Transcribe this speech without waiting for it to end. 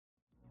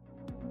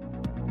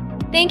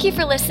Thank you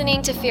for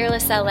listening to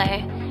Fearless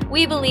LA.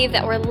 We believe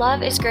that where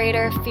love is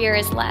greater, fear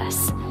is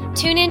less.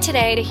 Tune in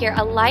today to hear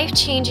a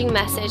life-changing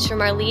message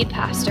from our lead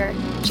pastor,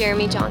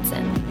 Jeremy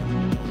Johnson.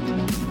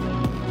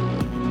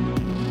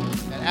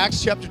 In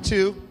Acts chapter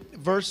 2,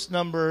 verse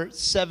number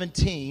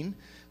 17,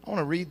 I want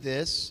to read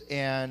this.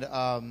 And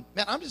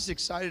man, I'm just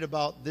excited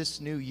about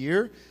this new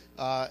year,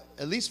 at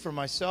least for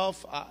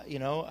myself,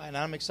 and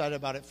I'm excited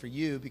about it for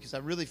you because I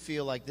really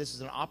feel like this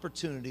is an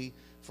opportunity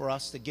for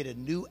us to get a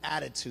new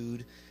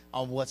attitude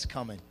on what's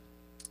coming,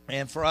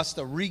 and for us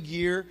to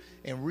re-gear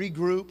and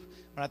regroup.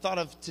 When I thought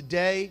of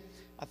today,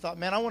 I thought,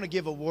 man, I want to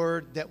give a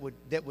word that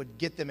would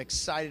get them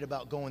excited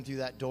about going through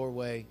that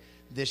doorway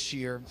this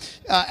year.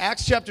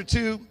 Acts chapter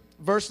 2,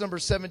 verse number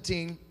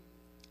 17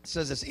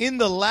 says this: in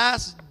the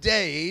last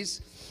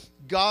days,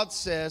 God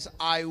says,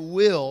 I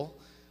will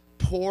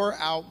pour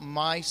out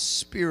my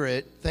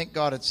spirit. Thank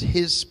God it's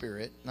His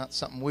spirit, not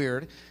something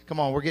weird.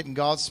 Come on, we're getting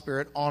God's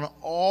spirit on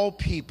all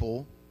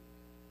people.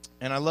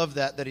 And I love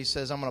that He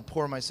says, I'm going to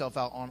pour myself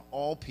out on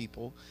all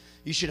people.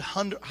 You should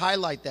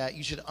highlight that.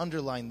 You should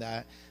underline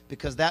that,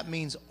 because that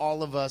means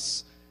all of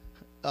us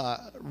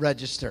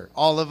register.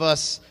 All of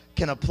us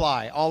can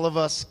apply. All of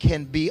us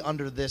can be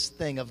under this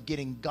thing of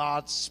getting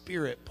God's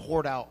spirit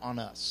poured out on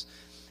us.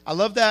 I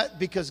love that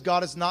because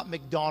God is not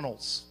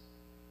McDonald's.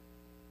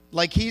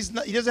 Like He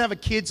doesn't have a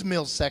kids'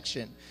 meal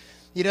section.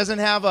 He doesn't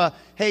have a,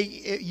 hey,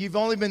 you've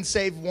only been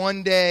saved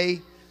one day.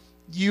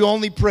 You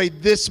only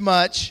prayed this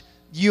much.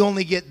 You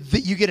only get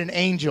you get an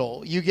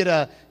angel. You get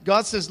a.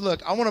 God says, look,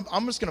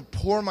 I'm just going to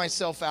pour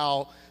myself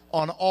out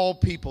on all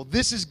people.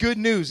 This is good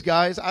news,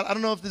 guys. I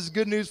don't know if this is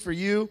good news for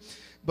you,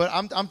 but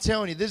I'm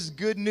telling you, this is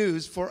good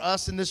news for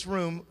us in this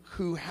room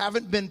who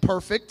haven't been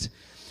perfect,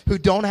 who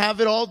don't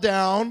have it all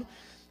down,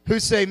 who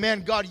say,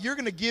 man, God, you're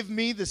going to give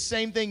me the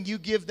same thing you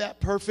give that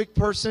perfect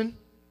person.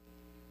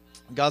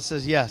 God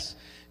says, yes.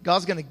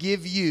 God's going to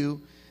give you,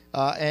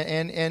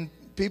 and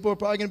people are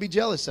probably going to be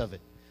jealous of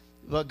it.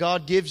 What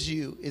God gives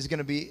you is going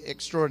to be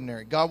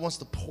extraordinary. God wants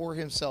to pour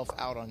Himself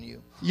out on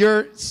you.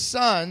 Your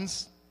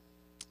sons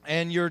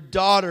and your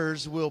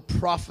daughters will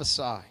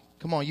prophesy.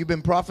 Come on, you've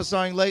been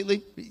prophesying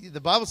lately?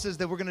 The Bible says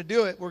that we're going to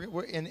do it.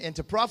 And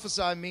to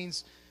prophesy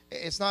means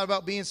it's not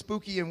about being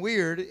spooky and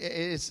weird.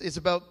 It's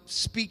about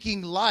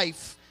speaking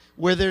life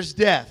where there's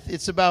death.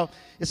 It's about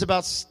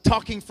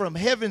talking from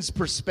heaven's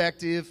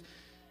perspective,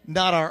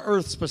 not our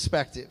earth's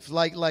perspective.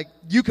 Like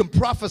you can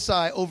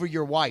prophesy over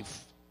your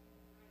wife.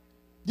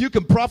 You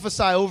can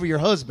prophesy over your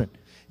husband.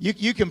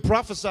 You can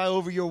prophesy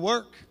over your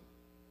work.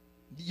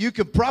 You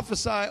can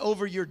prophesy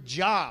over your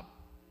job.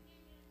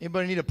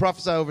 Anybody need to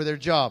prophesy over their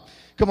job?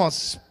 Come on,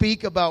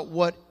 speak about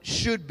what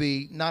should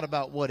be, not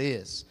about what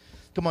is.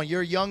 Come on,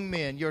 your young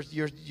men,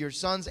 your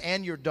sons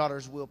and your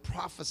daughters will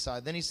prophesy.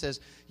 Then he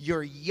says,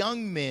 your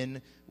young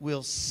men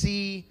will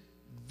see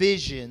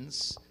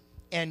visions,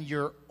 and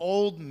your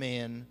old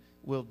men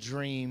will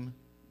dream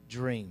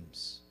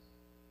dreams.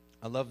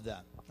 I love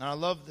that. And I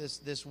love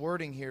this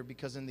wording here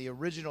because in the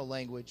original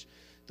language,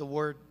 the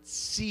word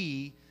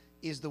see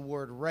is the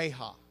word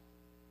reha,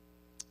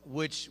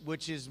 which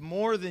is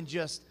more than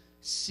just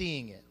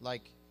seeing it.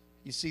 Like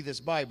you see this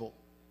Bible,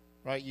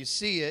 right? You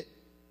see it,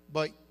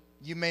 but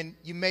you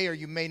may or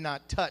you may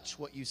not touch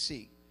what you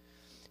see.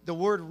 The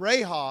word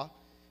reha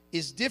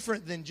is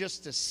different than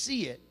just to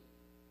see it.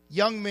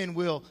 Young men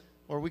will,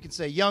 or we can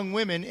say young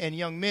women and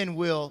young men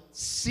will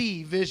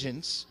see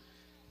visions.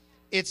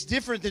 It's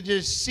different than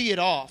just see it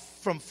off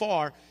from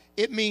far.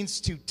 It means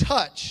to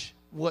touch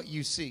what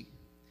you see.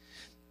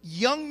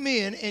 Young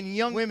men and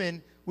young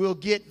women will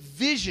get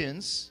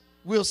visions,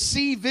 will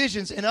see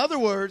visions. In other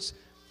words,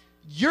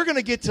 you're going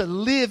to get to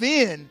live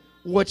in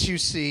what you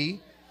see,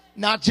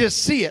 not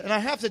just see it. And I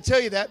have to tell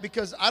you that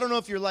because I don't know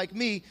if you're like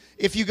me,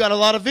 if you got a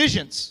lot of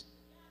visions.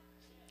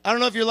 I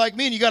don't know if you're like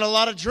me and you got a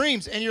lot of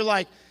dreams and you're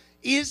like,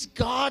 is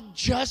God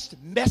just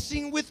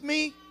messing with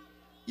me?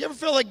 You ever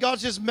feel like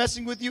God's just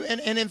messing with you? And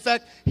in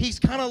fact, He's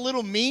kind of a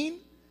little mean?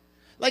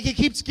 Like He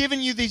keeps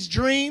giving you these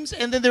dreams,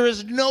 and then there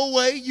is no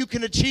way you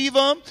can achieve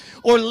them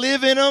or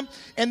live in them.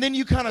 And then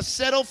you kind of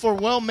settle for,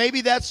 well,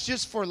 maybe that's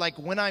just for like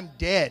when I'm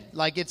dead,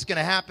 like it's going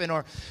to happen.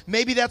 Or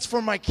maybe that's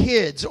for my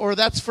kids, or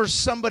that's for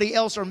somebody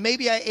else. Or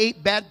maybe I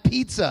ate bad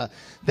pizza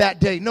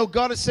that day. No,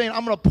 God is saying,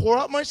 I'm going to pour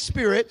out my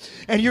spirit,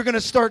 and you're going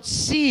to start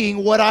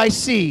seeing what I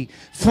see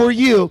for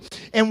you.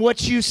 And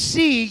what you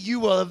see, you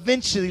will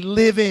eventually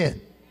live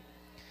in.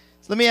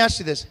 Let me ask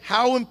you this.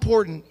 How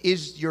important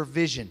is your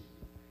vision?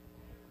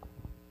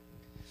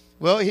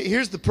 Well,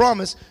 here's the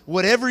promise.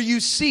 Whatever you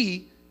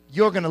see,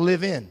 you're going to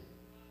live in.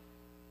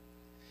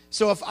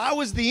 So if I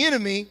was the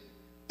enemy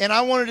and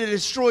I wanted to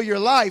destroy your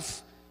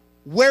life,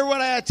 where would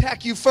I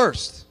attack you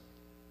first?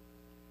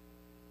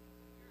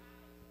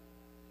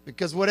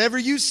 Because whatever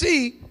you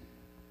see,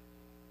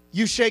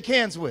 you shake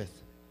hands with.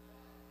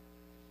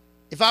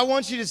 If I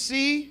want you to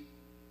see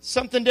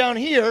something down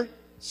here,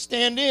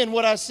 stand in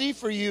what I see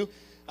for you,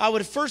 I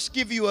would first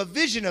give you a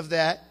vision of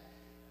that,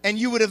 and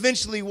you would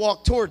eventually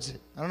walk towards it.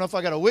 I don't know if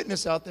I got a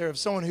witness out there of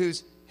someone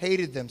who's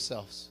hated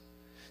themselves,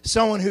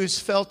 someone who's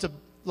felt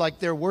like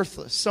they're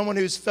worthless. Someone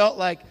who's felt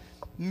like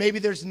maybe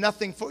there's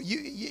nothing for you.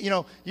 You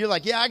know, you're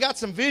like, yeah, I got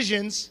some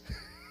visions.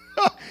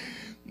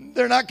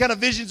 They're not kind of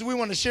visions we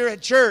want to share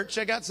at church.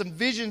 I got some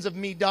visions of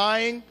me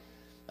dying.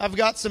 I've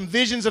got some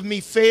visions of me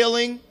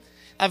failing.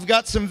 I've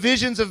got some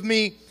visions of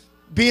me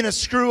being a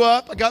screw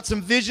up. I got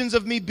some visions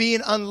of me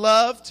being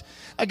unloved.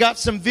 I got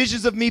some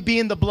visions of me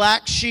being the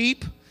black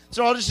sheep.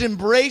 So I'll just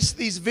embrace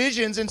these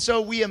visions. And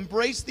so we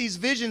embrace these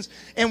visions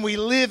and we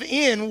live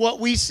in what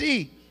we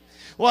see.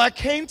 Well, I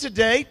came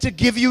today to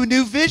give you a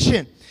new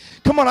vision.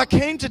 Come on, I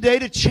came today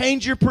to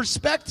change your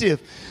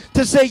perspective.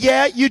 To say,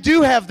 yeah, you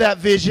do have that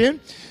vision,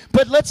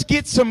 but let's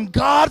get some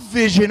God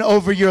vision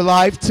over your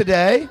life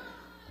today. You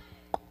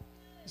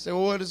say,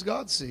 well, what does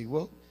God see?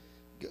 Well,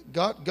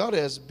 God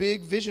has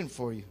big vision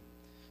for you.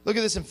 Look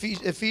at this in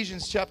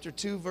Ephesians chapter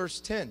 2, verse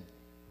 10.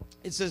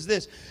 It says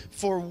this,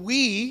 for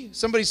we,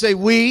 somebody say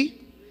we.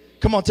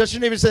 Come on, touch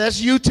your neighbor and say, that's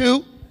you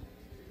too.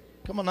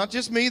 Come on, not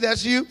just me,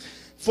 that's you.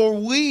 For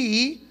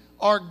we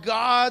are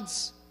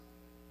God's,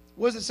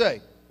 what does it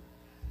say?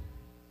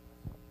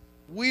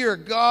 We are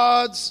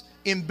God's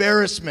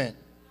embarrassment.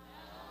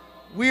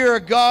 We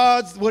are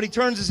God's, what he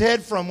turns his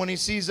head from when he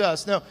sees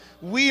us. No,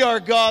 we are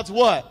God's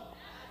what?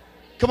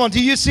 Come on,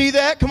 do you see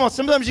that? Come on,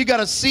 sometimes you got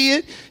to see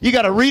it. You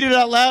got to read it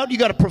out loud. You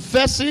got to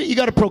profess it. You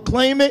got to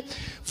proclaim it.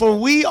 For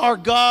we are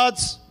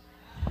God's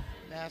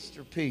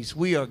masterpiece.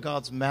 We are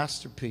God's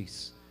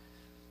masterpiece.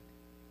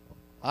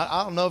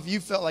 I don't know if you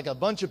felt like a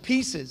bunch of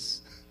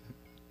pieces.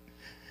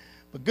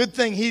 But good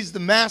thing he's the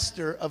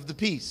master of the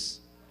piece.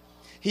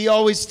 He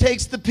always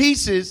takes the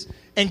pieces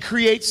and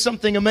creates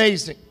something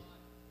amazing.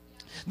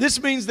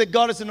 This means that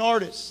God is an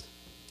artist.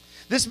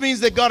 This means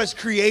that God is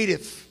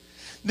creative.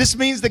 This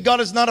means that God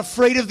is not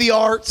afraid of the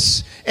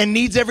arts and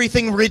needs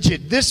everything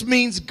rigid. This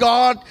means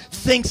God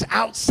thinks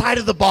outside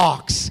of the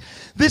box.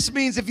 This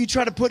means if you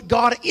try to put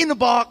God in a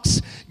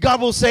box,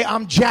 God will say,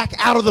 I'm Jack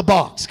out of the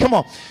box. Come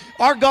on.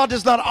 Our God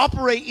does not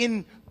operate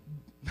in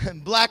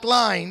black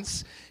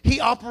lines. He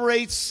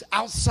operates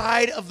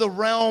outside of the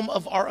realm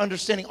of our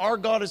understanding. Our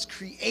God is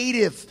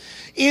creative.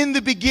 In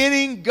the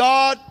beginning,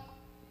 God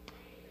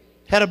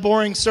had a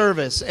boring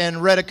service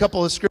and read a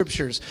couple of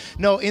scriptures.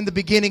 No, in the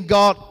beginning,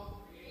 God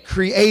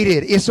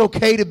created. It's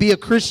okay to be a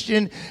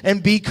Christian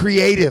and be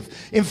creative.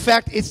 In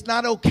fact, it's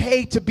not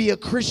okay to be a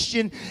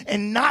Christian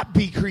and not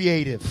be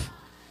creative.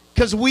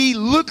 Because we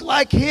look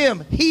like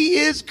him. He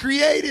is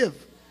creative.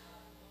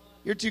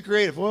 You're too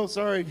creative. Well,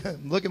 sorry.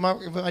 Look at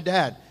my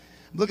dad.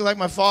 I'm looking like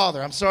my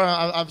father. I'm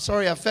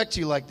sorry I affect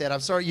you like that. I'm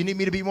sorry you need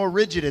me to be more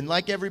rigid and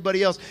like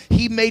everybody else.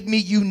 He made me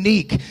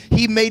unique.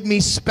 He made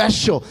me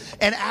special.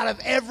 And out of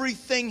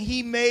everything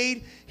he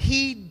made,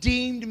 he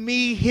deemed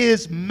me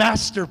his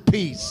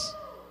masterpiece.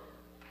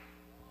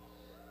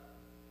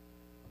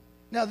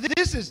 Now,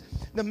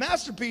 the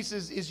masterpiece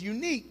is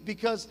unique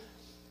because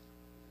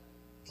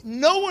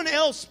no one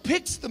else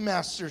picks the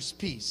master's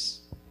piece.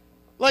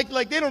 Like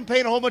they don't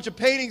paint a whole bunch of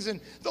paintings and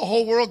the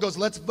whole world goes,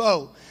 let's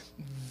vote.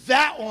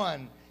 That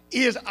one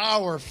is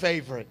our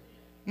favorite.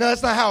 No,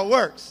 that's not how it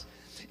works.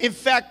 In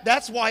fact,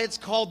 that's why it's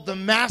called the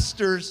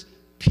master's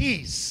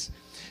piece.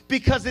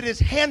 Because it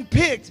is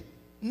handpicked,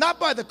 not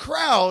by the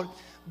crowd,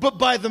 but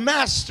by the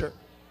master.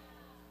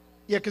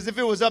 Yeah, because if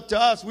it was up to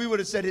us, we would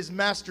have said his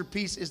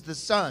masterpiece is the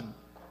sun.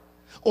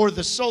 Or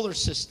the solar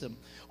system.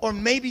 Or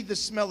maybe the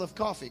smell of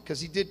coffee, because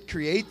he did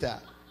create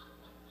that.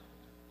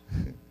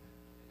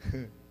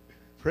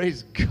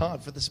 Praise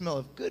God for the smell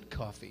of good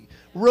coffee,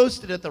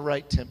 roasted at the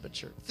right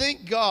temperature.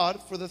 Thank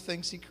God for the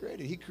things he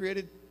created. He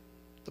created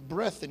the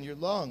breath in your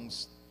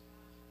lungs,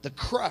 the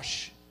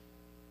crush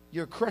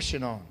you're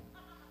crushing on.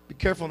 Be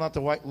careful not to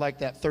like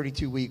that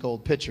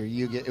 32-week-old pitcher.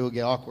 It will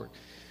get awkward.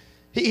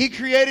 He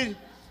created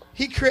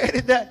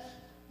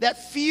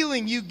that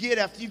feeling you get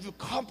after you've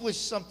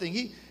accomplished something.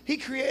 He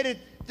created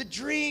the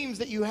dreams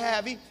that you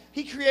have.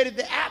 He created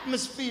the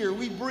atmosphere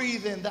we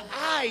breathe in, the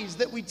eyes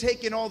that we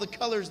take in all the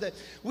colors that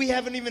we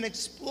haven't even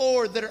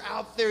explored that are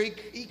out there.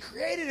 He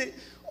created it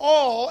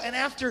all, and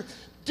after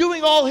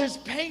doing all his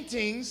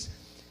paintings,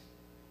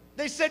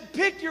 they said,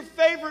 pick your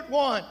favorite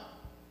one.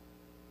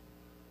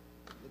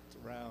 I looked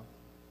around.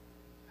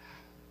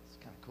 It's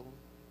kind of cool.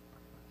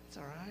 It's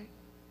all right.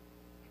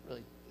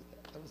 Really,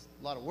 that was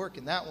a lot of work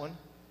in that one.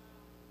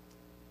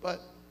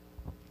 But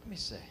let me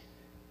say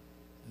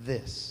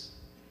this.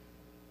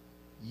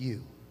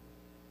 You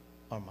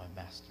are my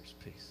master's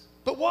piece.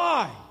 But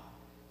why?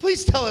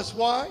 Please tell us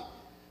why.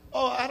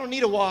 Oh, I don't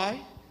need a why.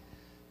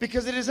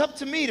 Because it is up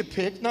to me to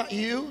pick, not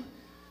you,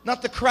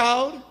 not the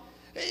crowd.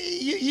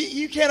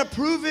 You can't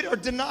approve it or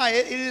deny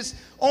it. It is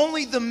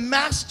only the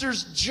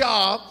master's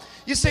job.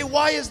 You say,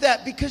 why is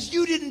that? Because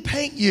you didn't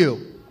paint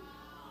you.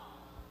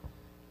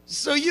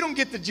 So you don't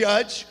get to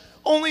judge.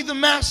 Only the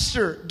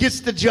master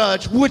gets to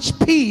judge which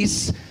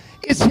piece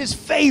is his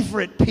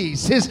favorite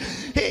piece.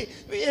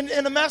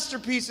 And a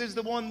masterpiece is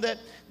the one that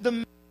the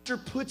master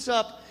puts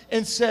up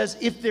and says,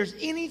 if there's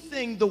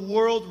anything the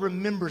world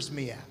remembers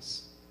me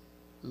as,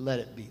 let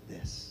it be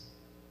this.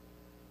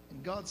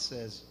 And God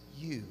says,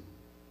 you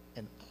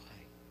and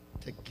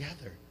I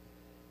together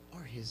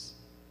are his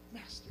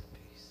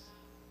masterpiece.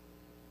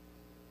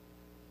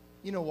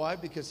 You know why?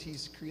 Because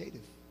he's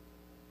creative.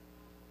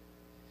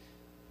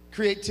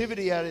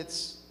 Creativity at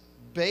its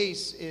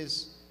base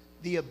is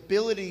the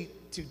ability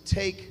to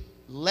take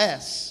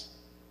less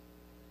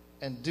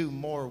and do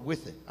more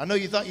with it. I know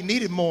you thought you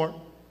needed more,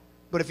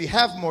 but if you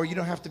have more, you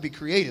don't have to be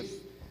creative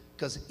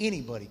because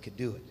anybody could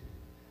do it.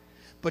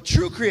 But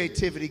true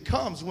creativity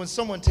comes when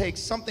someone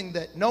takes something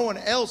that no one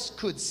else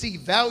could see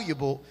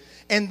valuable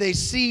and they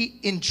see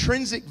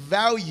intrinsic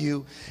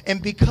value,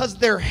 and because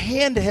their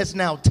hand has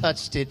now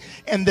touched it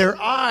and their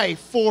eye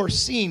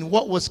foreseen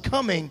what was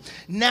coming,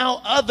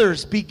 now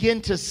others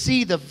begin to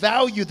see the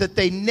value that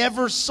they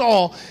never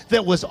saw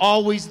that was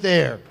always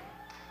there.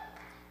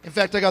 In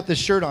fact, I got this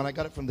shirt on. I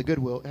got it from the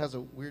Goodwill. It has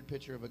a weird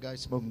picture of a guy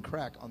smoking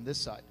crack on this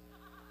side.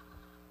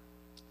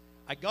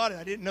 I got it.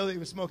 I didn't know that he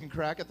was smoking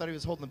crack. I thought he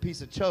was holding a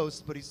piece of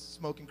toast, but he's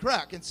smoking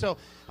crack. And so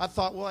I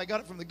thought, well, I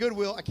got it from the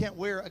Goodwill. I can't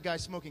wear a guy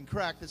smoking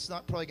crack. That's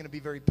not probably going to be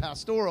very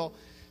pastoral.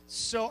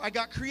 So I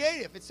got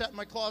creative. It sat in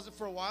my closet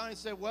for a while, and I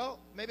said, well,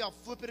 maybe I'll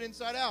flip it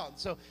inside out. And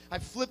so I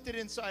flipped it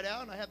inside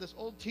out, and I had this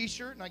old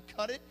T-shirt, and I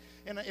cut it,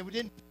 and it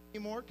didn't fit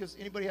anymore because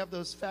anybody have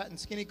those fat and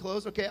skinny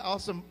clothes? Okay,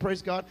 awesome.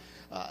 Praise God.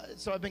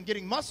 So I've been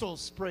getting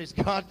muscles, praise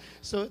God.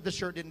 So the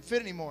shirt didn't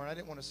fit anymore, and I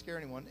didn't want to scare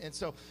anyone. And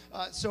so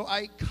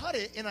I cut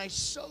it, and I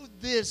sewed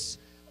this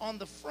on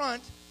the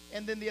front.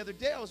 And then the other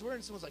day I was wearing it,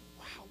 and someone was like,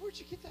 wow, where'd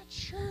you get that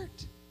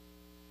shirt?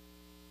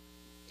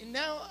 And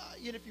now,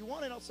 if you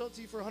want it, I'll sell it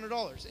to you for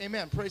 $100.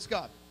 Amen. Praise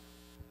God.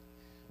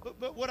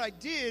 But what I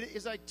did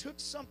is I took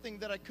something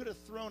that I could have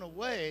thrown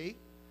away,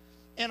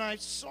 and I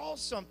saw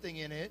something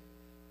in it.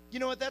 You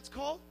know what that's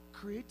called?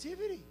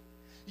 Creativity.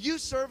 You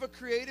serve a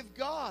creative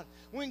God.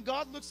 When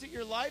God looks at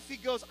your life, he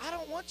goes, I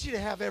don't want you to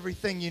have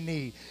everything you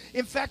need.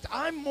 In fact,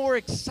 I'm more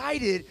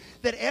excited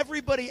that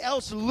everybody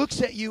else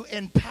looks at you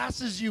and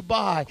passes you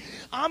by.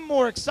 I'm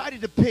more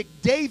excited to pick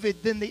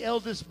David than the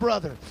eldest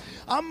brother.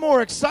 I'm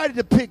more excited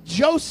to pick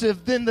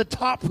Joseph than the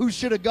top who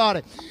should have got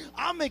it.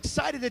 I'm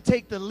excited to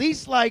take the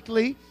least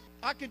likely.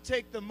 I can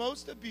take the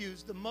most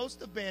abused, the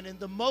most abandoned,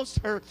 the most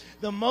hurt,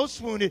 the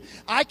most wounded.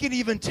 I can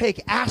even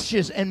take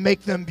ashes and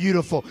make them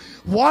beautiful.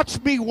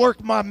 Watch me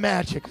work my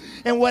magic.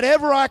 And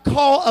whatever I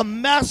call a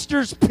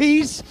master's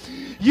piece,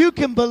 you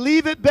can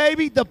believe it,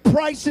 baby, the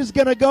price is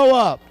going to go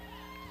up.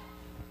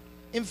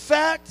 In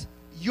fact,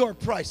 you're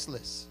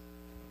priceless.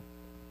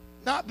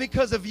 Not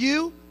because of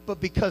you, but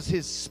because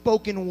his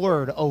spoken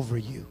word over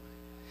you.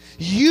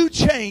 You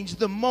changed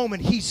the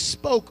moment he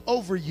spoke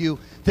over you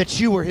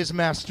that you were his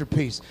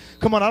masterpiece.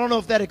 Come on, I don't know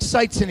if that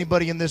excites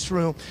anybody in this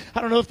room.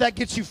 I don't know if that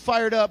gets you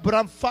fired up, but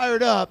I'm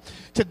fired up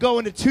to go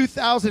into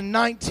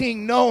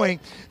 2019 knowing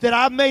that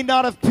I may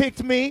not have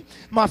picked me,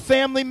 my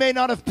family may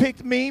not have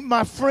picked me,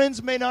 my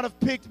friends may not have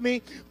picked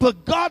me,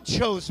 but God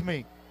chose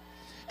me.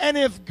 And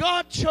if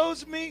God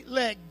chose me,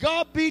 let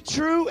God be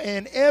true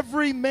and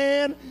every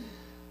man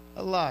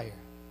a liar.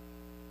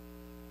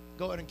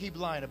 Go ahead and keep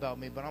lying about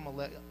me, but I'm going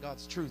to let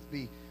God's truth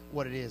be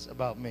what it is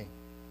about me.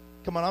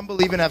 Come on, I'm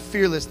believing at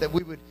Fearless that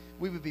we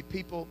would be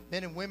people,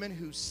 men and women,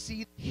 who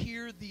see,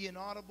 hear the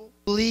inaudible,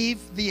 believe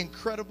the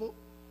incredible,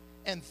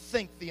 and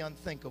think the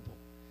unthinkable.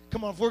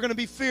 Come on, if we're going to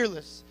be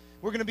fearless,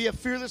 we're going to be a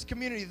fearless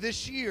community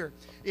this year.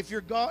 If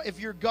your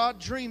God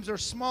dreams are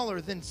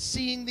smaller than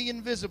seeing the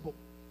invisible,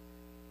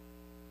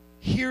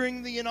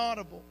 hearing the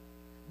inaudible,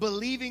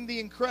 believing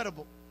the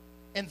incredible,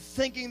 and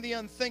thinking the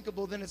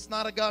unthinkable, then it's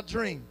not a God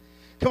dream.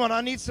 Come on,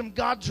 I need some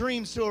God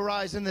dreams to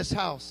arise in this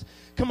house.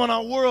 Come on,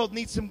 our world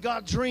needs some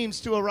God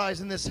dreams to arise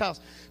in this house.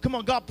 Come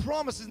on, God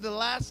promises in the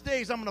last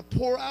days I'm going to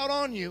pour out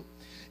on you,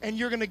 and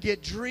you're going to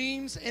get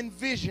dreams and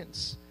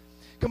visions.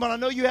 Come on, I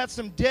know you had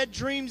some dead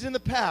dreams in the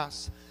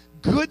past.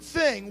 Good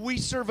thing we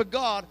serve a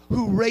God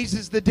who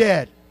raises the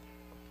dead.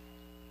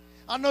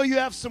 I know you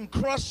have some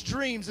crushed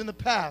dreams in the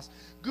past.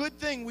 Good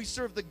thing we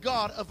serve the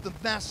God of the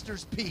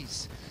master's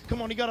piece. Come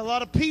on, you got a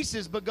lot of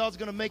pieces, but God's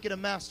going to make it a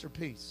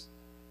masterpiece.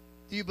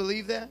 Do you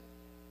believe that?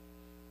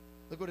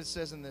 Look what it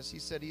says in this. He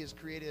said he has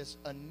created us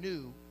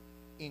anew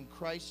in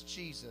Christ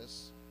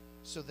Jesus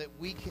so that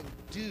we can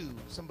do,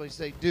 somebody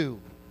say do,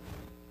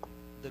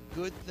 the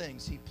good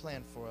things he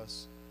planned for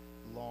us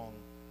long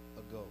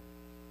ago.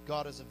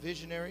 God is a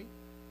visionary,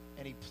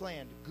 and he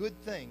planned good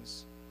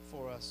things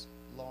for us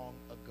long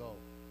ago.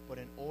 But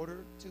in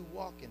order to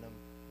walk in them,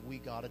 we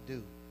got to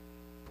do.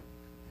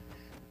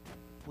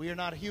 We are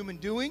not human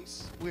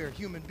doings. We are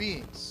human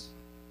beings.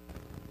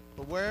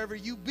 But wherever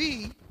you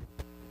be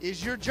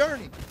is your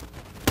journey.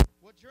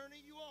 What journey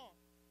are you on?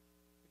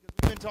 Because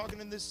we've been talking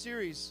in this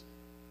series,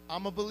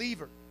 I'm a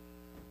believer.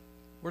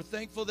 We're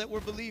thankful that we're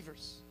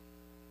believers.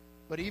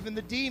 But even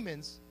the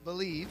demons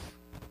believe,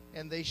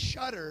 and they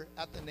shudder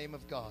at the name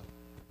of God.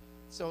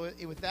 So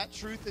with that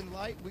truth in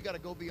light, we got to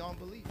go beyond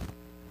belief.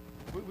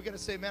 We got to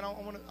say, man, I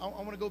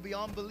want to go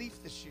beyond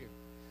belief this year.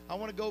 I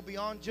want to go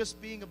beyond just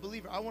being a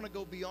believer. I want to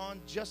go beyond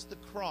just the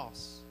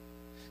cross.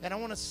 And I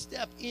want to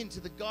step into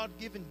the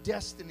God-given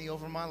destiny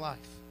over my life.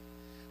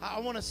 I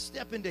want to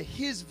step into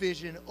his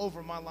vision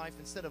over my life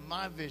instead of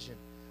my vision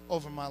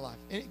over my life.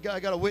 I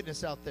got a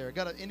witness out there.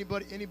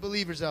 Any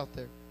believers out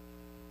there?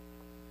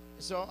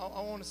 So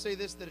I want to say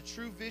this, that a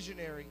true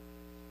visionary,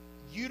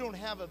 you don't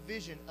have a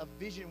vision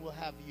will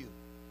have you.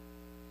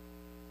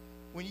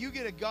 When you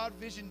get a God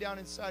vision down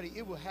inside of you,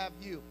 it will have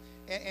you.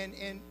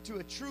 And to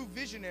a true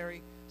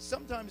visionary,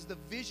 sometimes the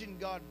vision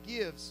God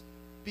gives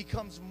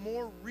becomes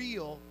more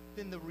real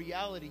than the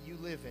reality you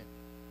live in.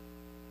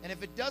 And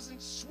if it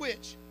doesn't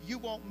switch, you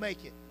won't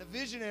make it. A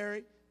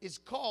visionary is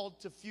called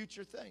to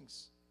future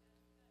things.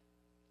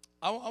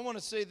 I want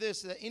to say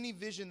this, that any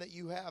vision that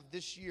you have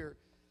this year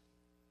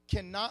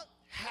cannot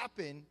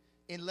happen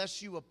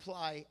unless you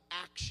apply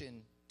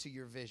action to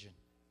your vision.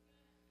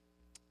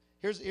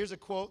 Here's a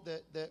quote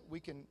that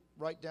we can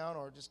write down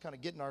or just kind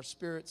of get in our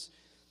spirits,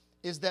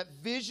 is that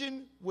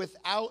vision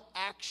without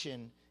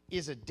action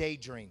is a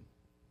daydream.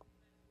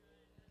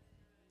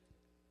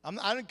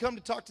 I didn't come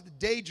to talk to the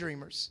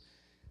daydreamers.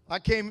 I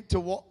came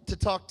to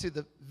talk to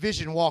the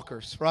vision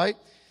walkers, right?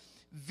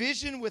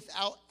 Vision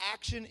without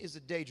action is a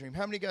daydream.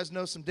 How many of you guys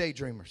know some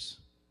daydreamers?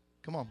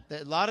 Come on.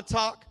 A lot of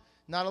talk,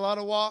 not a lot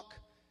of walk.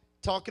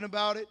 Talking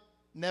about it,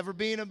 never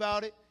being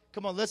about it.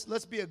 Come on,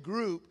 let's be a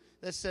group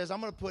that says,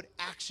 I'm going to put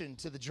action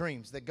to the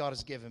dreams that God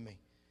has given me.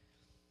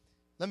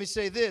 Let me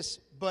say this,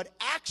 but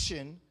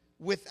action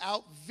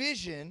without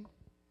vision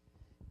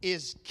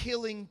is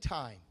killing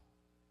time.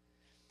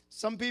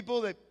 Some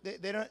people,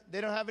 they don't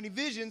have any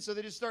vision, so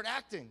they just start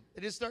acting.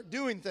 They just start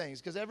doing things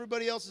because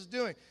everybody else is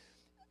doing.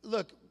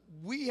 Look,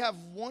 we have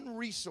one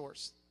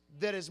resource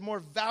that is more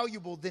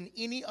valuable than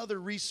any other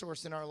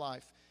resource in our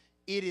life.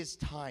 It is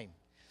time.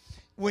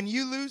 When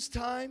you lose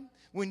time,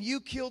 when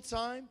you kill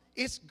time,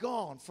 it's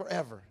gone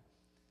forever.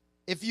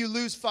 If you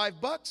lose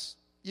 $5,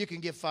 you can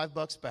get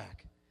 $5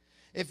 back.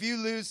 If you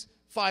lose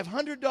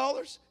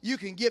 $500, you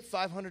can get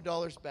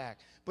 $500 back.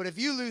 But if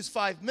you lose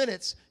 5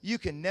 minutes, you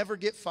can never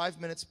get 5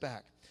 minutes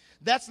back.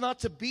 That's not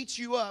to beat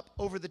you up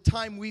over the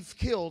time we've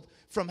killed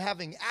from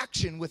having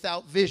action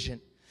without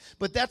vision.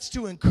 But that's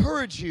to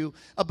encourage you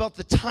about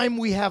the time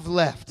we have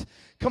left.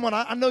 Come on,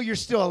 I know you're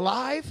still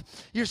alive.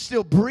 You're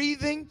still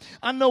breathing.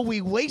 I know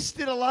we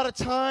wasted a lot of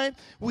time.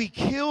 We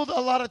killed a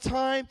lot of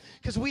time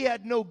because we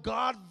had no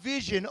God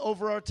vision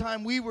over our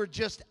time. We were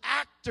just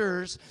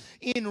actors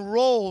in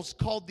roles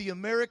called the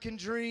American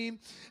dream,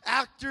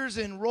 actors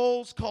in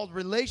roles called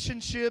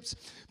relationships.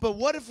 But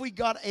what if we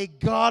got a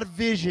God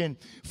vision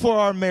for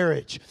our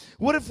marriage?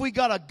 What if we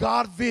got a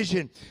God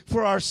vision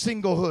for our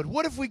singlehood?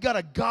 What if we got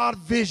a God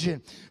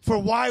vision for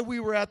why we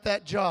were at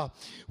that job?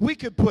 We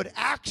could put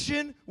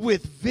action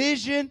with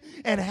vision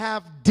and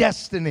have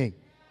destiny.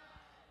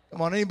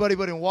 Come on, anybody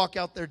want to walk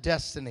out their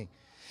destiny?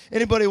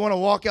 Anybody want to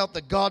walk out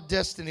the God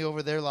destiny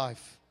over their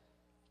life?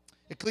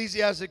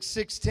 Ecclesiastes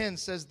 6:10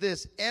 says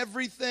this,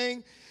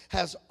 everything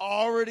has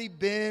already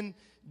been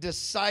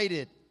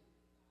decided.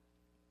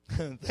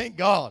 Thank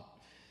God.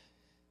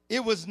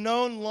 It was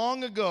known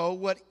long ago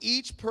what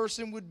each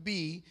person would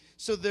be,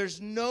 so there's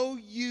no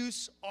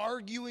use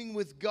arguing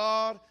with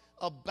God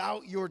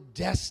about your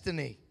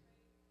destiny.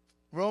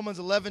 Romans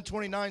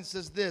 11:29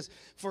 says this,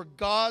 for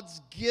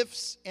God's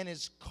gifts and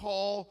his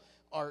call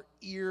are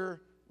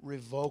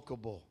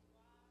irrevocable.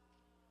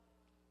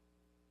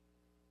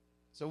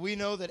 So we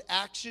know that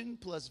action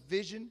plus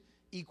vision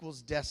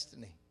equals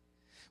destiny.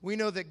 We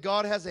know that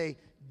God has a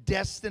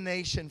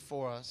destination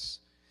for us.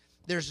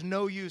 There's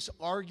no use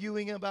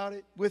arguing about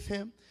it with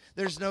him.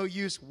 There's no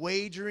use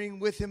wagering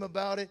with him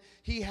about it.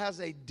 He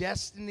has a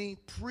destiny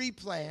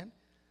pre-planned.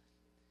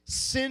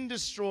 Sin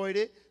destroyed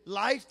it.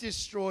 Life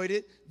destroyed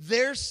it.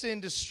 Their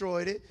sin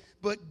destroyed it.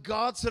 But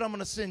God said, I'm going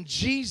to send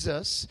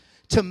Jesus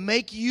to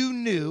make you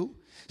new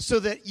so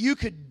that you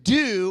could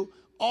do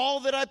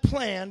all that I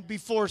planned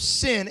before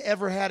sin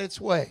ever had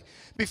its way,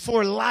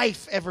 before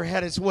life ever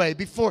had its way,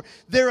 before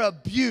their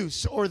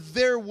abuse or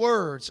their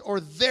words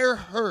or their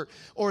hurt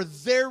or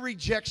their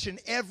rejection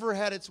ever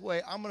had its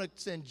way. I'm going to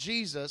send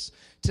Jesus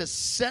to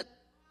set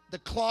the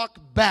clock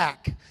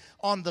back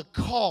on the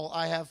call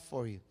I have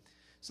for you.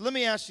 So let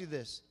me ask you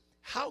this.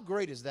 How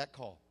great is that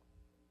call?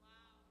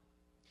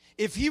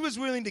 If he was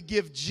willing to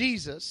give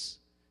Jesus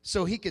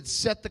so he could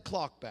set the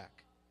clock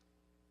back,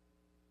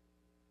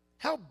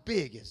 how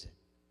big is it?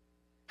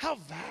 How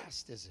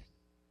vast is it?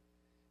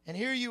 And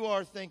here you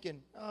are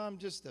thinking, oh, I'm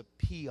just a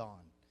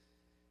peon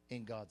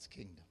in God's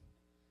kingdom.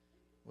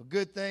 Well,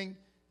 good thing,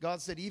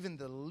 God said even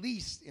the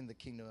least in the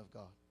kingdom of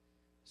God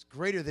is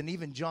greater than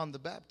even John the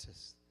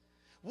Baptist.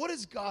 What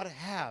does God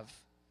have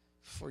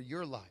for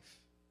your life?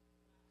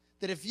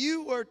 That if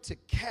you were to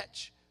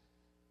catch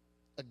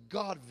a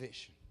God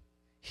vision,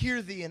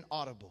 hear the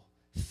inaudible,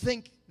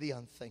 think the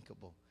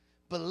unthinkable,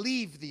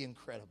 believe the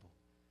incredible,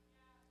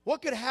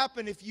 what could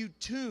happen if you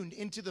tuned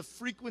into the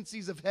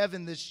frequencies of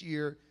heaven this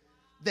year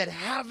that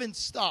haven't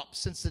stopped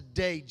since the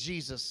day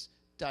Jesus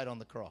died on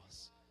the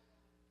cross?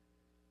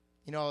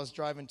 You know, I was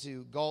driving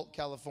to Galt,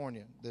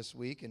 California this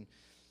week, and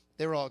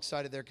they were all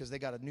excited there because they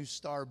got a new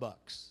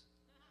Starbucks.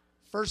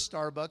 First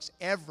Starbucks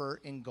ever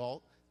in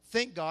Galt.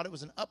 Thank God it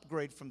was an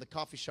upgrade from the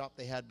coffee shop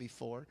they had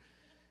before.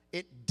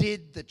 It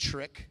did the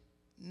trick.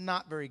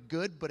 not very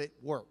good, but it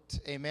worked.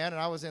 Amen.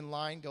 And I was in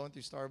line going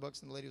through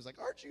Starbucks, and the lady was like,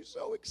 "Aren't you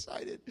so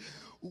excited?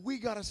 We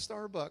got a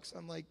Starbucks."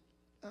 I'm like,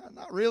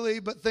 "Not really,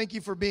 but thank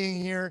you for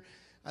being here."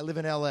 I live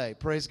in L.A.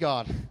 Praise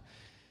God.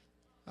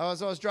 I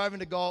was driving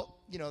to Galt,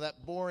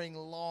 that boring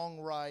long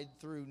ride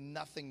through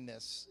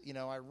nothingness.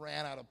 I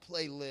ran out of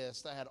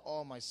playlist. I had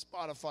all my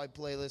Spotify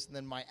playlists, and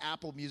then my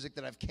Apple Music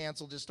that I've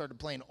canceled just started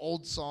playing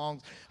old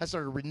songs. I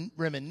started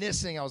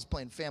reminiscing. I was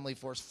playing Family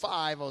Force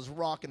 5. I was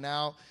rocking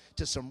out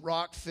to some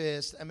Rock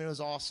Fist. I mean, it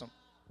was awesome.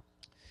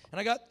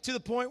 And I got to the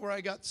point where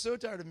I got so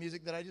tired of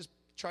music that I just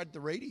tried the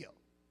radio.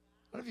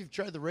 I don't know if you've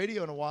tried the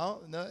radio in a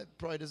while. No, it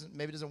probably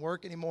doesn't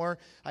work anymore.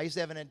 I used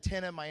to have an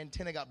antenna. My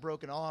antenna got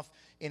broken off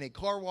in a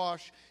car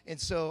wash, and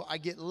so I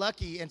get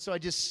lucky, and so I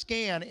just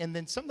scan, and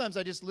then sometimes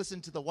I just listen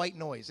to the white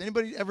noise.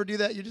 Anybody ever do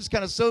that? You're just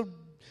kind of so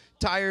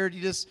tired.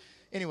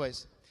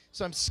 Anyways.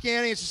 So I'm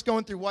scanning. It's just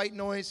going through white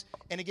noise,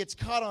 and it gets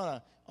caught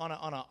on an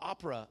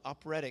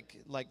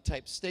operatic like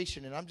type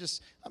station, and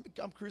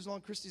I'm cruising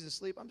along. Christy's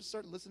asleep. I'm just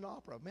starting to listen to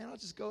opera. Man, I'll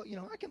just go.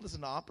 I can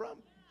listen to opera. I'm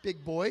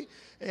big boy,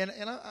 and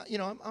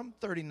I'm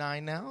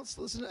 39 now.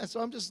 So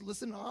I'm just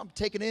listening. I'm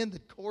taking in the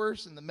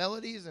chorus and the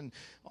melodies and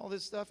all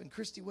this stuff. And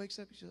Christy wakes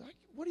up and she's like,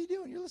 "What are you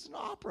doing? You're listening to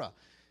opera." I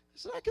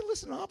said, "I can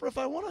listen to opera if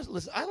I want to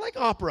listen. I like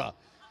opera."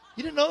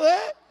 You didn't know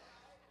that?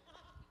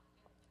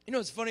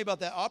 What's funny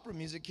about that opera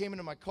music? Came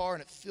into my car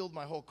and it filled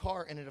my whole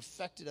car, and it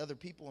affected other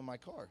people in my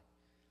car.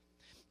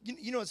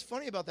 What's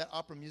funny about that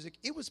opera music?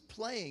 It was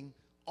playing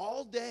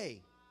all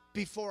day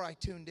before I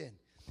tuned in.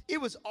 It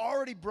was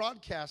already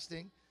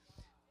broadcasting.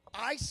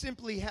 I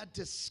simply had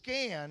to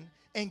scan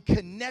and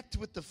connect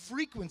with the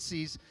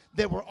frequencies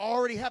that were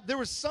already happening. There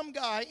was some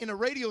guy in a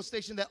radio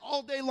station that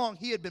all day long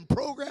he had been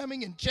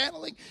programming and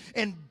channeling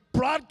and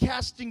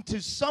broadcasting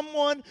to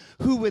someone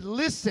who would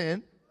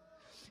listen,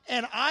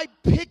 and I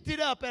picked it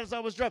up as I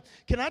was driving.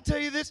 Can I tell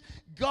you this?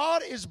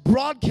 God is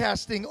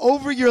broadcasting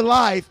over your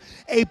life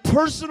a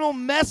personal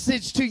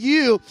message to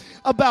you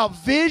about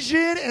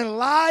vision and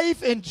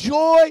life and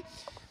joy.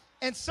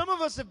 And some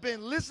of us have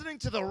been listening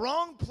to the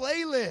wrong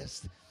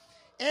playlist.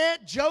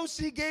 Aunt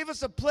Josie gave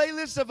us a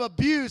playlist of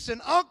abuse,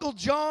 and Uncle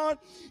John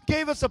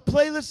gave us a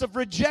playlist of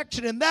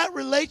rejection, and that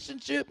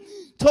relationship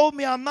told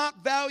me I'm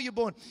not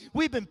valuable. And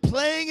we've been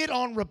playing it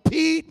on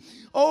repeat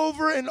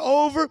over and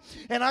over,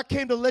 and I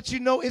came to let you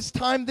know it's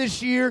time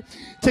this year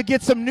to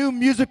get some new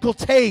musical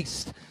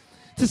taste,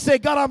 to say,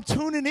 God, I'm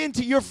tuning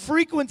into your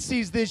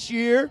frequencies this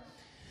year.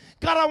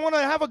 God, I want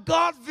to have a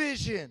God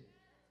vision.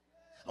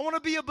 I want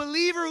to be a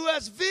believer who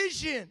has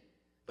vision,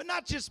 but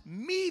not just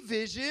me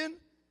vision.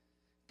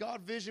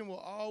 God vision will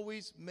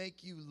always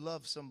make you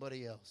love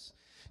somebody else.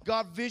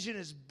 God vision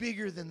is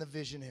bigger than the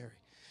visionary.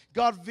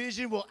 God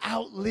vision will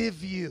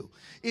outlive you.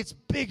 It's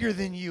bigger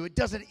than you. It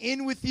doesn't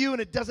end with you,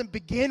 and it doesn't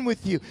begin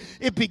with you.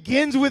 It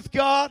begins with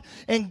God,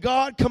 and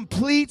God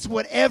completes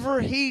whatever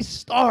he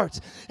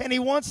starts. And he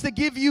wants to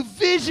give you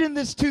vision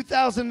this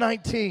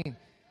 2019.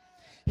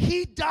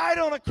 He died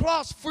on a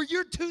cross for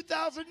your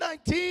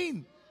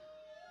 2019.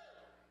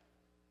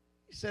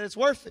 He said it's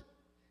worth it.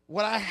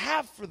 What I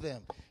have for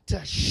them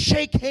to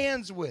shake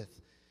hands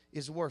with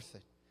is worth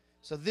it.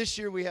 So this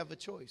year we have a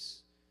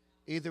choice.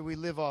 Either we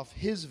live off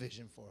his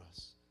vision for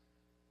us,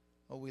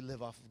 or we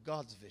live off of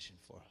God's vision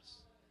for us.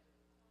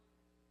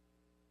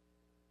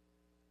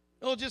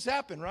 It'll just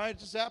happen, right? It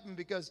just happened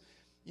because,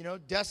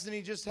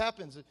 destiny just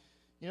happens.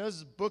 This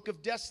is a book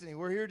of destiny.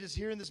 We're here just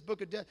hearing this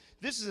book of destiny.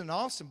 This is an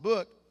awesome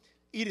book.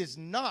 It is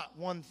not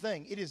one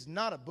thing. It is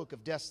not a book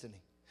of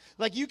destiny.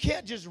 Like, you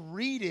can't just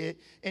read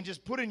it and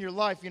just put it in your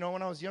life. When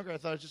I was younger, I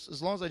thought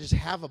as long as I just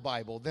have a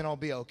Bible, then I'll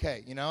be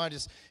okay. I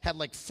just had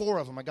like 4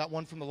 of them. I got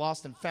one from the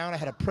Lost and Found. I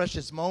had a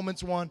Precious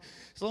Moments one.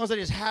 As long as I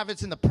just have it,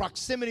 it's in the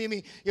proximity of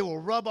me, it will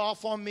rub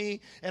off on me,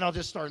 and I'll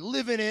just start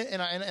living it.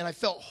 And I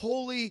felt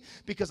holy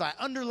because I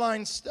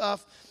underlined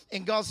stuff.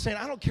 And God's saying,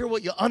 I don't care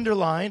what you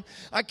underline.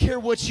 I care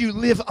what you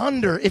live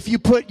under. If you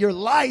put your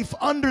life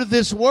under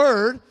this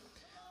word.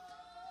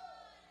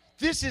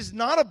 This is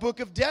not a book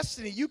of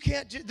destiny.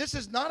 This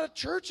is not a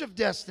church of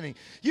destiny.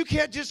 You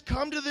can't just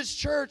come to this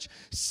church,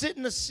 sit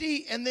in a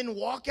seat, and then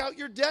walk out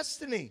your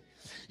destiny.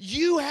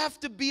 You have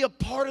to be a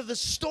part of the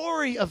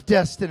story of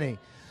destiny.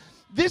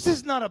 This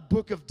is not a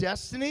book of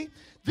destiny.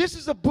 This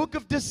is a book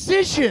of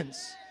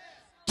decisions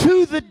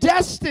to the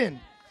destined.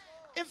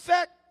 In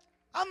fact,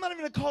 I'm not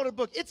even going to call it a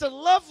book. It's a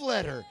love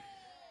letter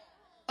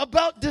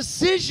about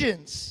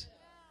decisions.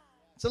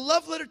 It's a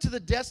love letter to the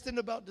destined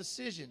about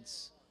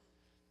decisions.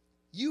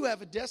 You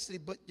have a destiny,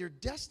 but your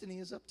destiny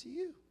is up to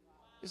you.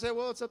 You say,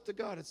 well, it's up to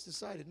God. It's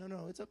decided.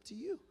 No, it's up to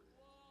you.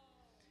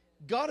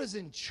 God is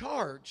in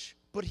charge,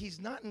 but he's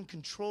not in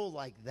control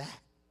like that.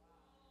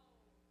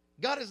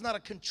 God is not a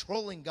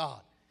controlling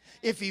God.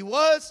 If he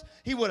was,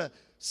 he would have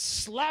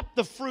slapped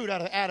the fruit out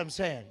of Adam's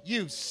hand.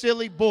 You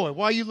silly boy.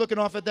 Why are you looking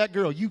off at that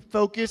girl? You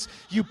focus.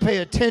 You pay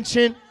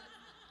attention.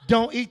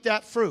 Don't eat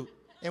that fruit.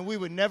 And we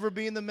would never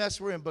be in the mess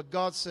we're in. But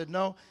God said,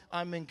 no,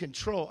 I'm in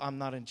control. I'm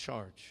not in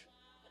charge.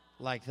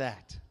 Like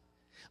that.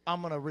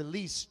 I'm going to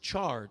release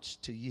charge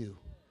to you.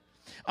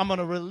 I'm going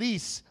to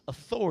release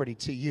authority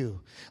to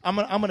you. I'm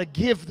going to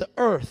give the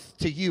earth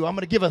to you. I'm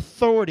going to give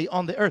authority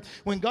on the earth.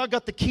 When God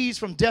got the keys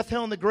from death,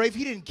 hell, and the grave,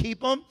 he didn't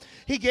keep them.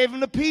 He gave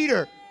them to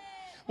Peter.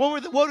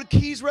 What do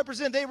keys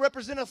represent? They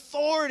represent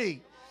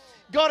authority.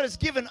 God has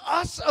given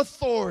us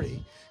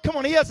authority. Come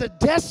on, he has a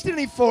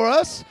destiny for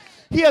us.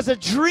 He has a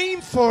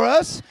dream for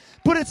us.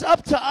 But it's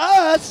up to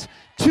us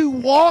to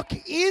walk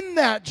in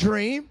that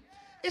dream.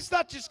 It's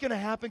not just going to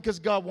happen because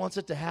God wants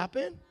it to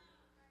happen.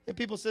 And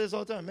people say this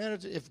all the time, man,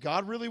 if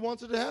God really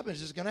wants it to happen,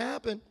 it's just going to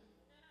happen.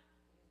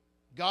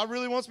 God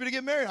really wants me to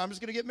get married. I'm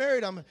just going to get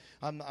married.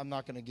 I'm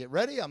not going to get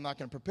ready. I'm not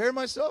going to prepare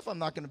myself. I'm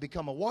not going to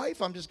become a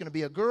wife. I'm just going to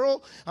be a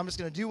girl. I'm just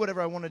going to do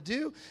whatever I want to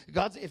do.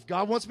 If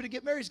God wants me to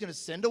get married, he's going to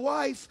send a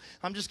wife.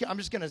 I'm just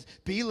going to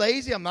be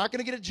lazy. I'm not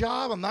going to get a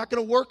job. I'm not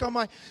going to work on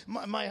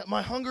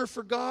my hunger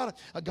for God.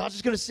 God's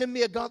just going to send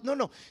me a God.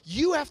 No.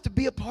 You have to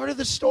be a part of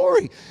the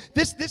story.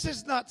 This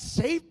is not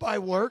saved by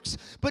works,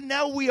 but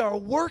now we are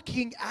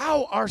working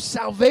out our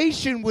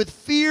salvation with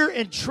fear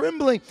and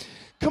trembling.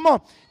 Come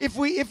on, if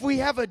we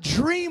have a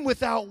dream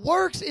without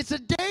works, it's a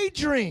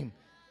daydream.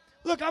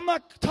 Look, I'm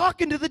not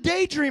talking to the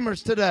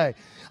daydreamers today.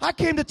 I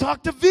came to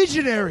talk to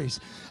visionaries.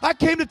 I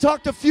came to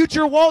talk to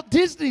future Walt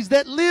Disneys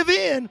that live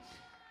in.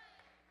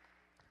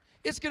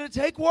 It's going to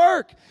take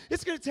work.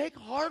 It's going to take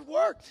hard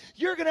work.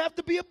 You're going to have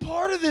to be a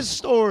part of this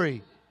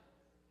story.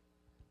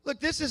 Look,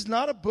 this is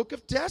not a book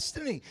of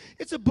destiny.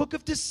 It's a book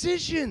of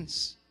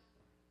decisions.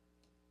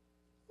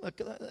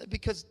 Look,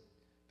 because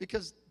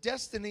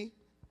destiny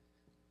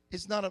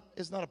is not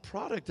a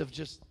product of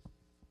just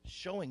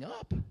showing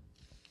up.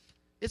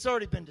 It's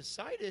already been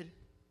decided,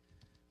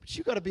 but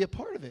you got to be a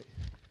part of it.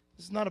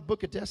 This is not a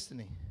book of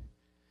destiny.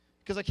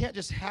 Because I can't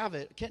just have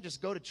it. I can't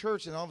just go to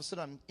church and all of a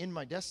sudden I'm in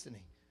my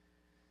destiny.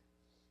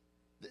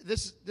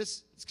 This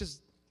it's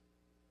because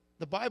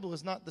the Bible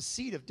is not the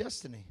seed of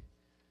destiny.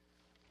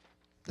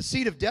 The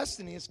seed of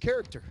destiny is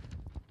character.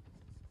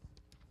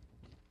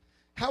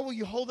 How will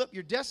you hold up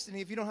your destiny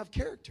if you don't have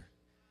character?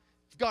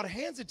 If God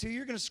hands it to you,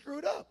 you're going to screw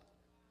it up.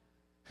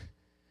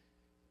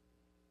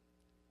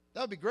 That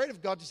would be great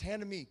if God just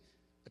handed me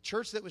a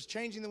church that was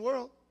changing the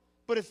world.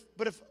 But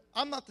if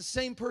I'm not the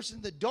same person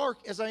in the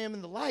dark as I am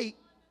in the light,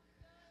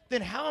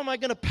 then how am I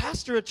going to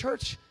pastor a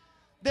church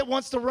that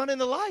wants to run in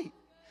the light?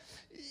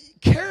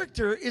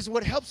 Character is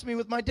what helps me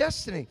with my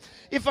destiny.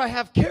 If I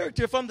have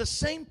character, if I'm the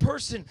same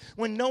person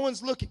when no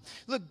one's looking.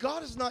 Look,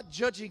 God is not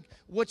judging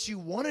what you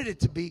wanted it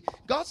to be.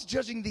 God's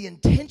judging the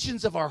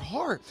intentions of our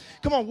heart.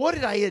 Come on, what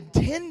did I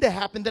intend to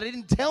happen that I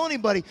didn't tell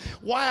anybody?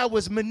 Why I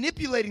was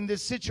manipulating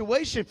this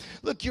situation?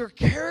 Look, your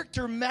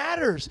character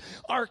matters.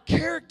 Our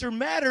character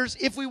matters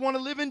if we want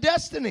to live in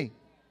destiny.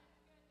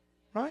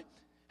 Right?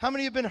 How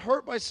many have been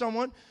hurt by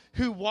someone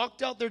who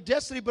walked out their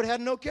destiny but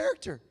had no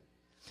character?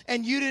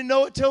 And you didn't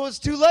know it till it was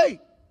too late.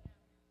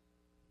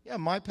 Yeah,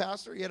 my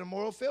pastor, he had a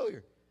moral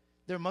failure.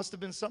 There must have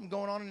been something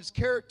going on in his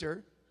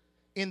character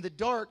in the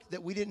dark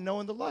that we didn't know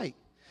in the light.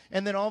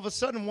 And then all of a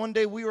sudden, one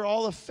day we were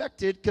all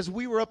affected because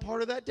we were a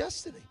part of that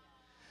destiny.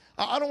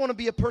 I don't want to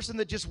be a person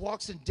that just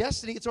walks in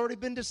destiny. It's already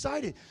been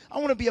decided. I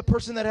want to be a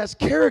person that has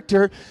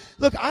character.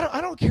 Look,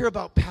 I don't care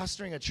about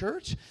pastoring a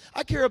church.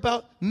 I care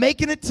about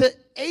making it to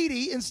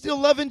 80 and still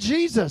loving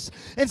Jesus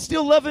and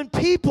still loving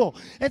people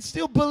and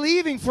still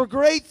believing for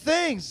great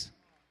things.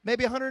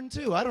 Maybe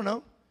 102. I don't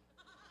know.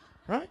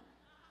 Right?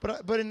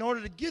 But in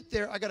order to get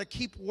there, I got to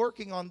keep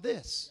working on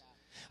this.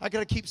 I got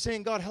to keep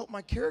saying, God, help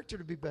my character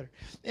to be better.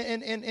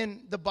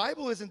 And the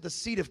Bible isn't the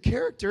seed of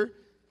character.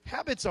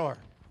 Habits are.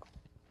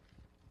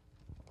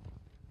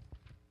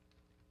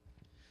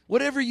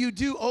 Whatever you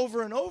do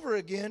over and over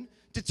again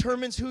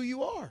determines who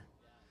you are.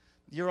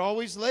 You're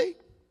always late.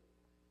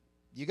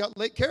 You got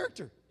late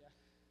character.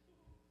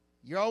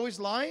 You're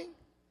always lying.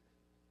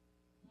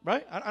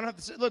 Right? I don't have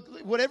to say, look,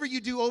 whatever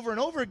you do over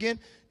and over again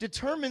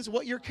determines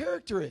what your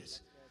character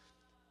is.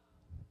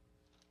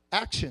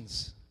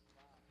 Actions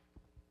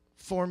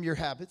form your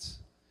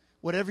habits.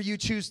 Whatever you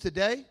choose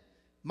today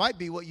might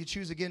be what you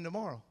choose again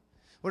tomorrow.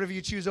 Whatever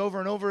you choose over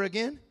and over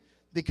again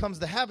becomes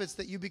the habits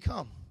that you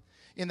become.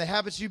 And the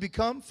habits you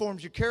become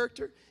forms your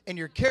character, and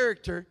your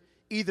character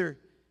either,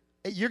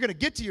 you're going to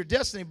get to your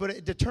destiny, but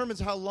it determines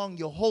how long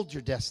you'll hold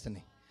your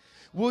destiny.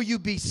 Will you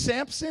be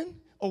Samson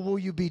or will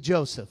you be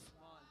Joseph?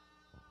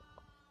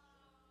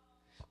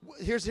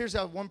 Here's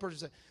how one person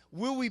said,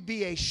 will we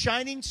be a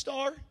shining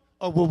star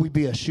or will we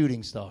be a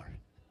shooting star?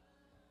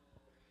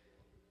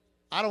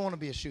 I don't want to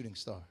be a shooting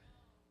star.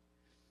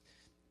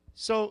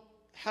 So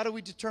how do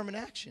we determine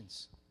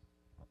actions?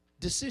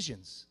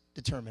 Decisions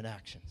determine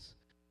actions.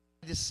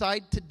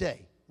 Decide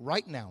today,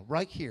 right now,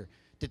 right here,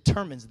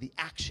 determines the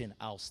action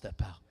I'll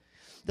step out.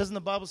 Doesn't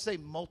the Bible say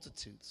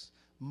multitudes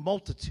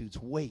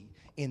wait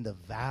in the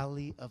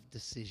valley of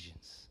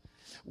decisions?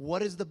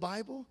 What is the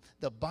Bible?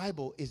 The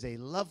Bible is a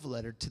love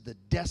letter to the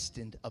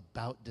destined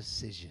about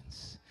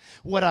decisions.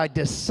 What I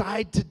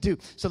decide to do.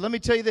 So let me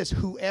tell you this.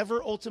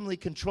 Whoever ultimately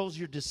controls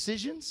your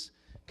decisions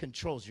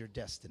controls your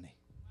destiny.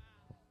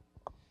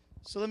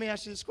 So let me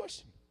ask you this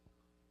question.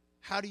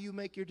 How do you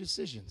make your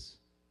decisions?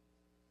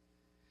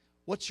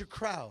 What's your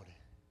crowd?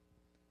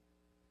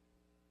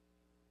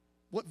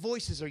 What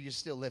voices are you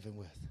still living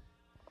with?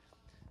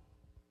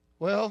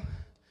 Well,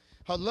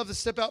 I'd love to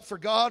step out for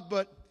God,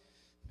 but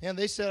man,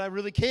 they said I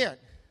really can't.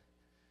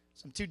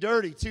 So I'm too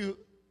dirty,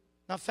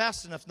 not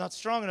fast enough, not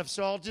strong enough,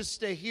 so I'll just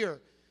stay here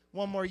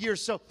one more year.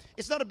 So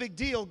it's not a big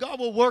deal. God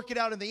will work it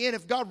out in the end.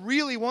 If God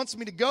really wants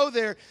me to go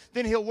there,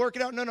 then he'll work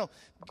it out. No.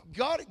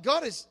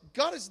 God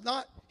is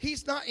not,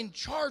 he's not in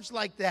charge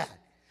like that.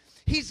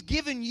 He's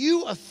given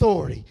you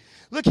authority.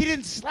 Look, he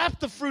didn't slap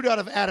the fruit out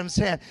of Adam's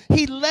hand.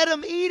 He let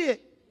him eat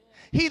it.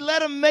 He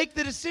let him make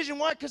the decision.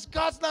 Why? Because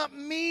God's not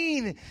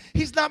mean.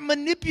 He's not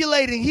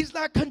manipulating. He's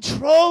not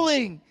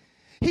controlling.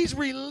 He's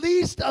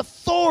released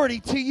authority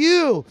to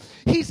you.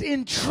 He's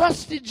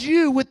entrusted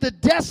you with the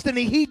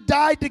destiny he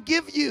died to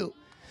give you.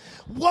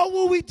 What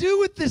will we do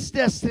with this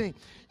destiny?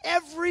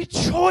 Every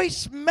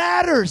choice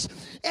matters.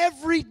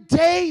 Every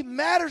day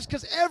matters,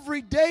 because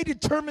every day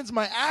determines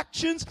my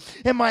actions,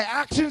 and my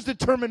actions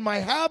determine my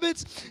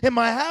habits, and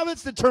my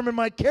habits determine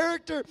my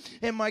character,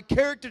 and my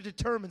character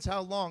determines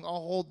how long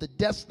I'll hold the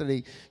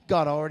destiny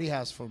God already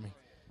has for me.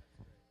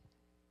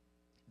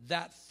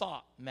 That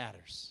thought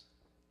matters.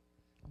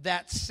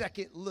 That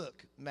second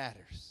look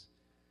matters.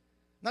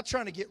 I'm not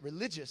trying to get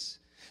religious.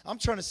 I'm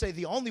trying to say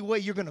the only way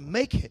you're going to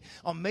make it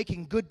on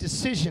making good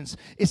decisions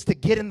is to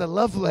get in the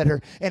love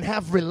letter and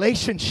have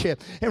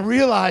relationship and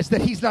realize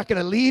that he's not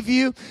going to leave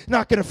you,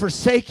 not going to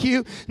forsake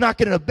you, not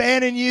going to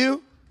abandon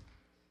you.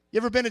 You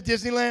ever been to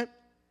Disneyland?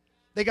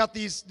 They got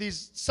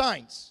these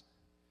signs,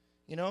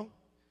 you know.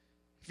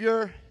 If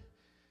you're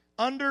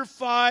under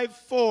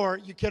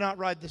 5'4", you cannot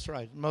ride this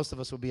ride. Most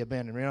of us will be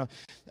abandoned, you know.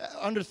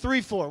 Under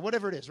 3'4",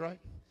 whatever it is, right?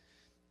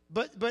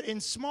 But in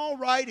small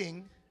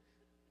riding,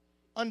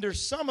 under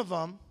some of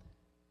them,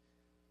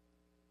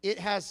 it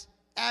has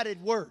added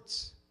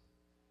words.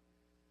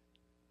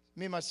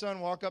 Me and my son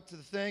walk up to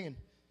the thing and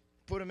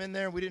put him in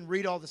there. We didn't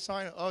read all the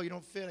sign. Oh, you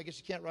don't fit. I guess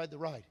you can't ride the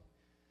ride.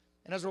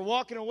 And as we're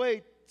walking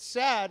away,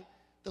 sad,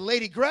 the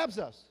lady grabs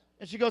us.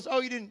 And she goes,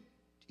 oh, he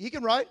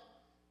can ride?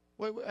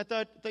 Wait, I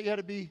thought you had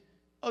to be,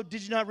 oh,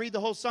 did you not read the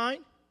whole sign?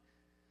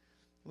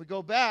 We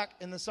go back,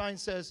 and the sign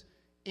says,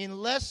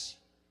 unless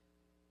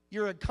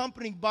you're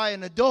accompanied by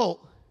an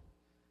adult,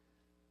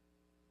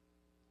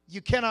 you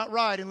cannot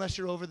ride unless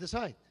you're over this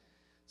height.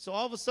 So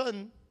all of a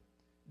sudden,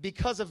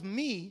 because of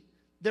me,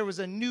 there was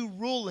a new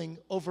ruling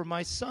over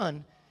my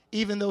son,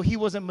 even though he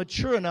wasn't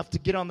mature enough to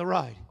get on the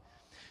ride.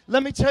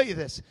 Let me tell you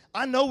this.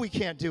 I know we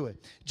can't do it.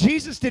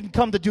 Jesus didn't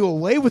come to do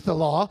away with the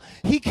law.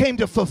 He came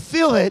to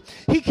fulfill it.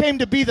 He came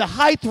to be the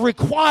height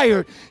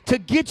required to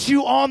get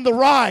you on the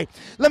ride.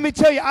 Let me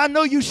tell you, I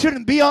know you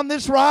shouldn't be on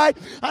this ride.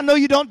 I know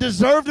you don't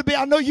deserve to be.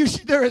 I know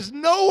there is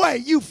no way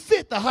you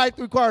fit the height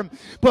requirement.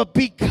 But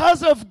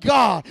because of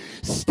God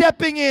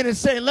stepping in and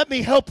saying, let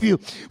me help you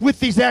with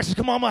these actions.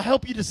 Come on, I'm going to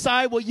help you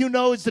decide what you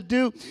know is to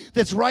do,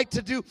 that's right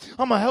to do.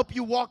 I'm going to help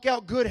you walk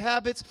out good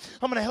habits.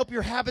 I'm going to help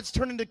your habits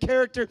turn into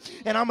character,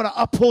 and I'm going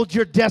to uphold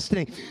your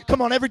destiny.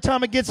 Come on, every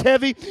time it gets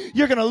heavy,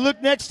 you're going to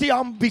look next to you.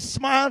 I'm going to be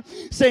smiling,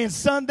 saying,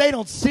 son, they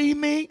don't see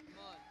me,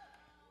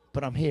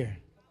 but I'm here.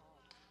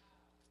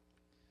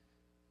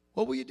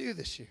 What will you do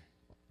this year?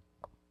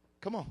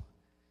 Come on.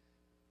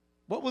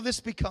 What will this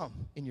become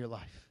in your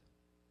life?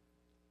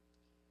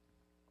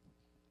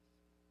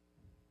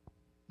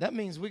 That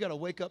means we got to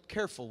wake up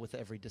careful with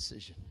every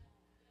decision.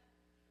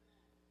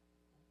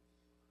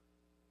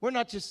 We're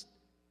not just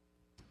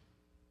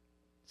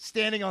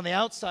standing on the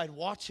outside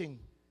watching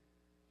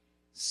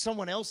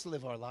someone else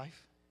live our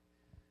life.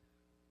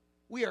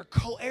 We are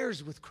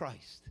co-heirs with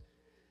Christ.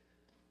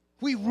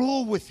 We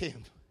rule with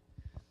him.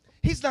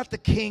 He's not the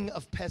king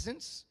of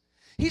peasants.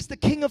 He's the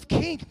King of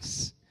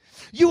kings.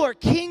 You are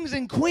kings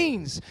and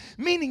queens,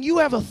 meaning you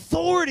have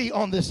authority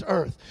on this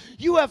earth.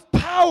 You have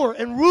power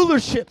and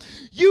rulership.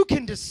 You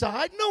can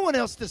decide. No one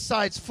else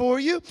decides for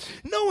you.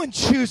 No one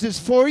chooses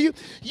for you.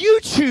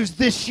 You choose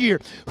this year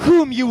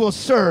whom you will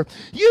serve.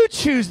 You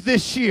choose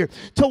this year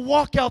to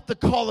walk out the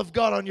call of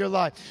God on your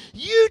life.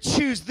 You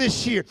choose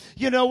this year.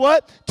 You know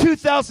what?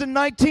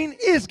 2019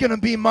 is going to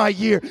be my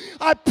year.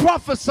 I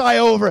prophesy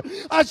over.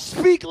 I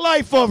speak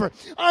life over.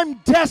 I'm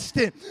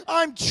destined.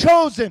 I'm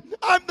chosen.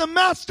 I'm the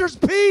master's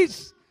piece.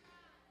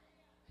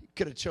 He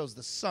could have chose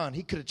the sun.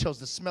 He could have chose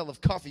the smell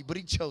of coffee, but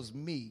he chose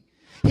me.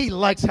 He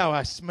likes how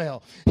I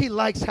smell. He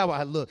likes how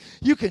I look.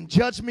 You can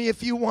judge me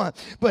if you want,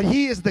 but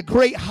he is the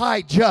great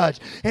high judge,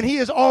 and he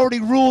has already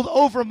ruled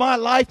over my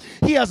life.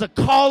 He has a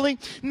calling.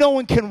 No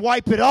one can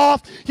wipe it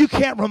off. You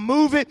can't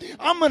remove it.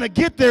 I'm going to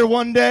get there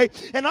one day,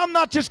 and I'm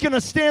not just going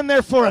to stand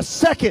there for a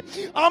second.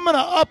 I'm going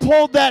to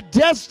uphold that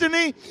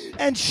destiny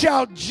and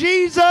shout,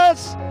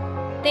 Jesus.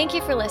 Thank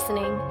you for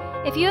listening.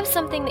 If you have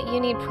something that you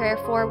need prayer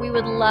for, we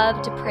would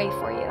love to pray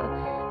for you.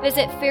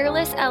 Visit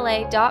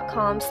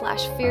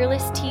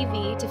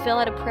fearlessla.com/fearlesstv to fill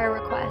out a prayer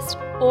request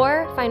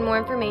or find more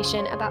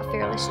information about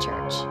Fearless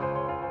Church.